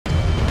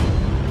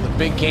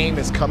big game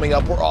is coming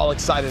up. We're all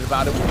excited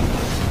about it.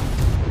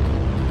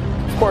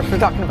 Of course, we're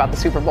talking about the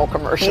Super Bowl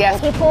commercial.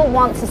 Yes, people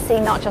want to see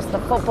not just the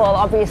football,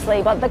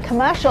 obviously, but the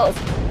commercials.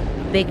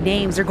 Big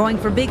names are going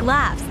for big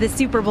laughs this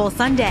Super Bowl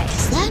Sunday.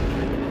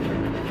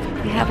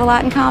 We have a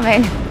lot in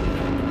common.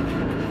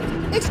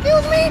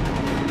 Excuse me?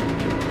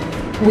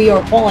 We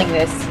are calling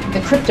this the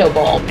Crypto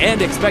Bowl.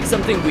 And expect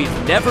something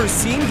we've never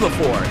seen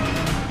before.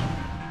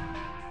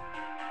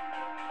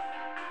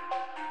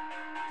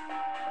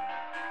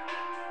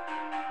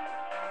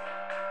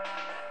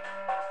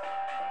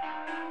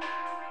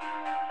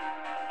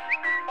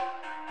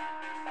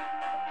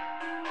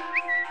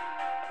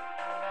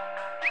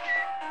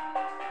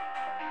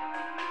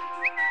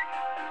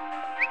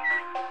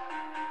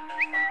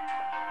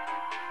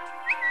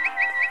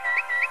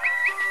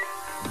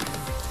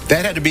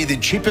 That had to be the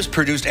cheapest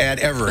produced ad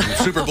ever in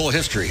Super Bowl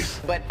history.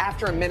 But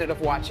after a minute of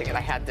watching it, I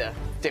had to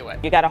do it.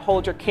 You got to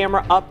hold your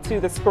camera up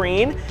to the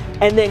screen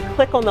and then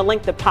click on the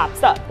link that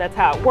pops up. That's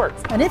how it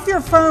works. And if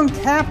your phone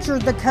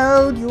captured the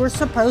code, you were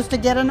supposed to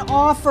get an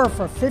offer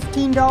for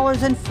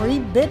 $15 in free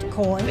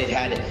Bitcoin. It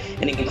had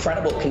an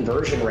incredible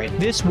conversion rate.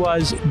 This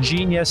was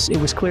genius. It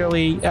was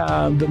clearly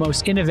the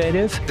most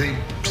innovative. They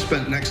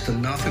spent next to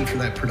nothing for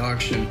that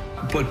production,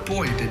 but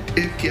boy, did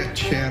it get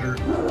chatter.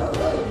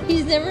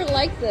 He's never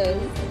liked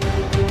those.